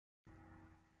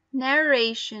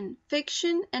Narration,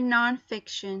 fiction and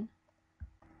nonfiction.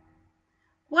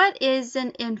 What is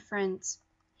an inference?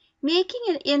 Making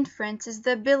an inference is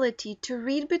the ability to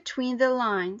read between the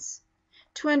lines,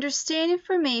 to understand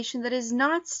information that is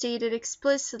not stated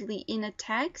explicitly in a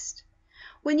text.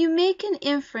 When you make an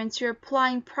inference, you're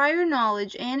applying prior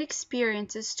knowledge and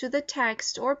experiences to the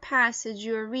text or passage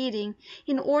you are reading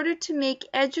in order to make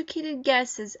educated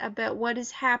guesses about what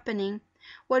is happening,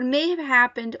 what may have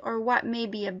happened, or what may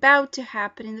be about to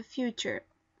happen in the future.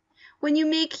 When you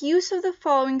make use of the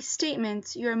following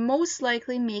statements, you are most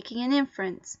likely making an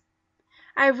inference.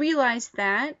 I realize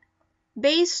that,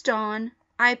 based on,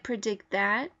 I predict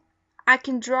that, I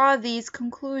can draw these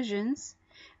conclusions,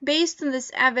 based on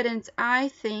this evidence I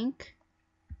think.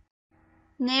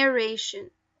 Narration.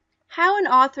 How an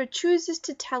author chooses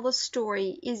to tell a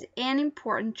story is an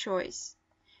important choice.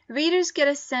 Readers get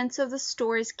a sense of the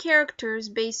story's characters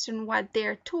based on what they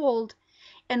are told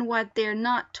and what they are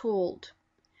not told.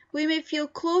 We may feel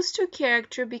close to a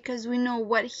character because we know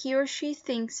what he or she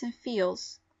thinks and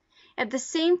feels. At the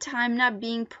same time, not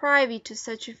being privy to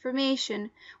such information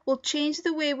will change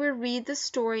the way we read the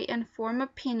story and form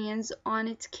opinions on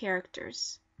its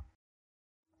characters.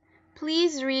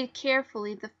 Please read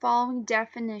carefully the following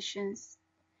definitions.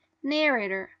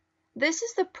 Narrator. This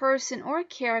is the person or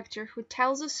character who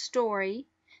tells a story.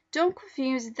 Don't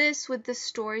confuse this with the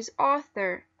story's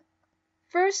author.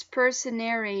 First-person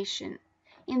narration.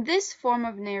 In this form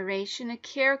of narration, a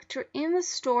character in the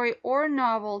story or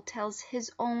novel tells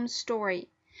his own story.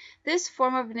 This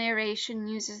form of narration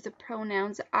uses the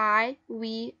pronouns I,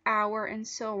 we, our, and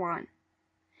so on.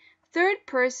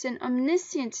 Third-person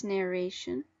omniscient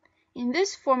narration. In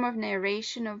this form of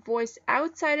narration, a voice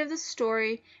outside of the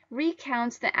story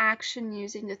recounts the action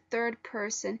using the third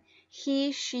person,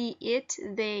 he, she, it,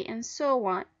 they, and so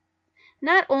on.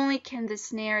 Not only can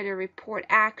this narrator report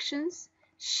actions,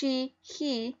 she,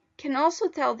 he can also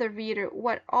tell the reader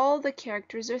what all the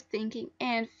characters are thinking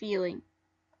and feeling.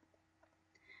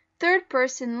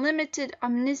 Third-person limited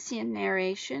omniscient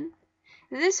narration.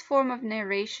 This form of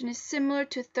narration is similar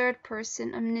to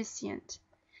third-person omniscient.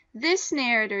 This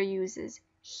narrator uses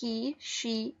he,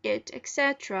 she, it,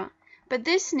 etc., but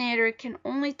this narrator can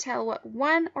only tell what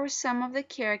one or some of the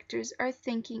characters are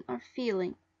thinking or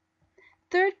feeling.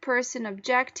 Third-person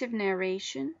objective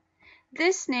narration.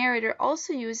 This narrator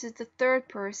also uses the third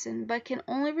person but can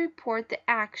only report the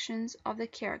actions of the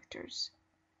characters.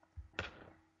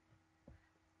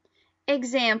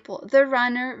 Example, The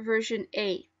Runner, version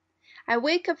A. I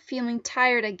wake up feeling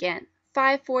tired again.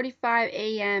 5:45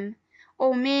 a.m.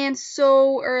 Oh man,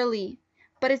 so early.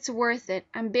 But it's worth it.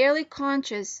 I'm barely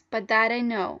conscious, but that I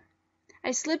know.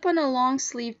 I slip on a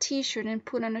long-sleeve t-shirt and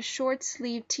put on a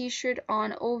short-sleeve t-shirt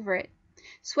on over it.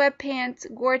 Sweatpants,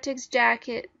 Gore-Tex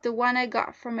jacket, the one I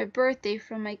got for my birthday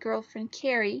from my girlfriend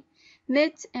Carrie,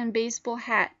 mitts and baseball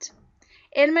hat.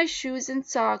 And my shoes and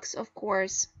socks, of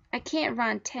course. I can't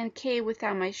run 10K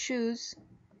without my shoes.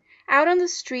 Out on the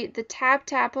street, the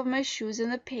tap-tap of my shoes on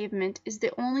the pavement is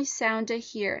the only sound I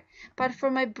hear, but for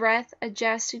my breath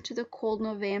adjusting to the cold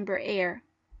November air.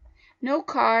 No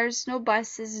cars, no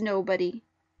buses, nobody.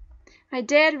 My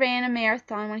dad ran a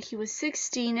marathon when he was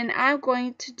 16, and I'm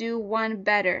going to do one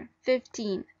better,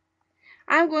 15.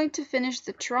 I'm going to finish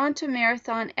the Toronto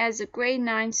Marathon as a grade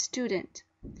 9 student.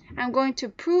 I'm going to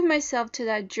prove myself to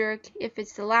that jerk if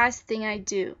it's the last thing I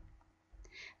do.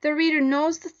 The reader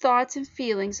knows the thoughts and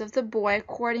feelings of the boy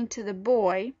according to the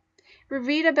boy. We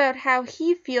read about how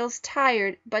he feels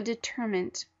tired but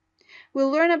determined. We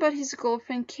learn about his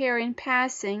girlfriend Carrie in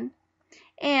passing.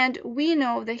 And we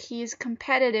know that he is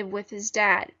competitive with his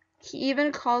dad. He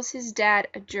even calls his dad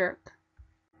a jerk.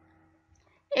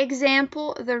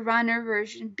 Example, The Runner,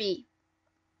 version B.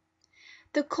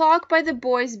 The clock by the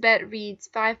boy's bed reads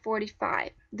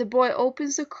 5:45. The boy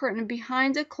opens the curtain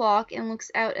behind the clock and looks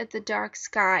out at the dark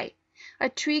sky. A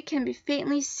tree can be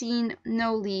faintly seen,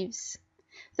 no leaves.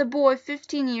 The boy,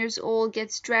 15 years old,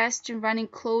 gets dressed in running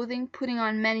clothing, putting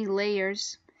on many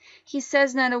layers. He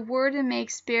says not a word and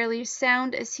makes barely a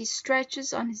sound as he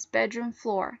stretches on his bedroom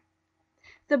floor.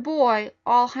 The boy,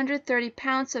 all 130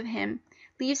 pounds of him,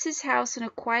 leaves his house on a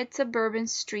quiet suburban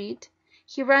street.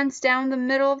 He runs down the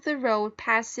middle of the road,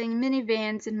 passing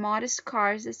minivans and modest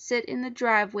cars that sit in the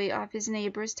driveway of his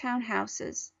neighbors'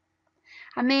 townhouses.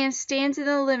 A man stands in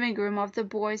the living room of the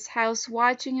boy's house,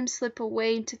 watching him slip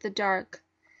away into the dark.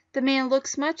 The man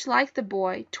looks much like the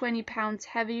boy, 20 pounds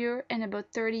heavier and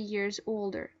about 30 years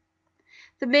older.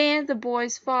 The man, the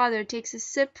boy's father, takes a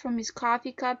sip from his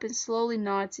coffee cup and slowly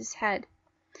nods his head.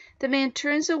 The man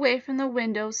turns away from the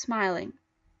window, smiling.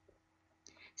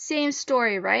 Same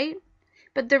story, right?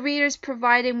 but the reader is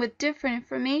provided with different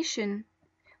information.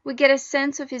 We get a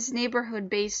sense of his neighborhood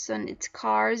based on its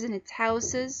cars and its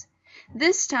houses.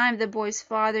 This time the boy's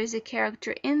father is a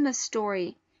character in the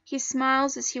story. He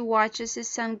smiles as he watches his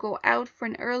son go out for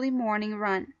an early morning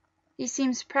run. He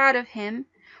seems proud of him,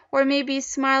 or maybe he's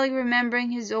smiling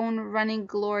remembering his own running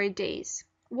glory days.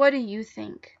 What do you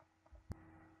think?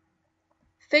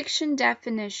 Fiction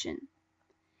definition.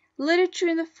 Literature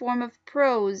in the form of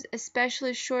prose,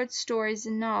 especially short stories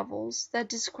and novels, that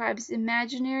describes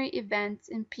imaginary events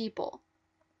and people.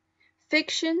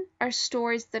 Fiction are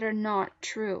stories that are not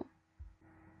true.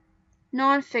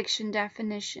 Non-fiction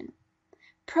definition.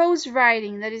 Prose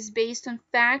writing that is based on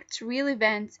facts, real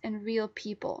events, and real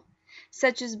people,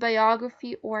 such as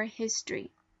biography or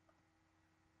history.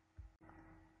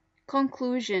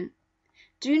 Conclusion.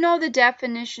 Do you know the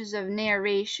definitions of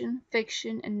narration,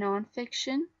 fiction, and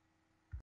non-fiction?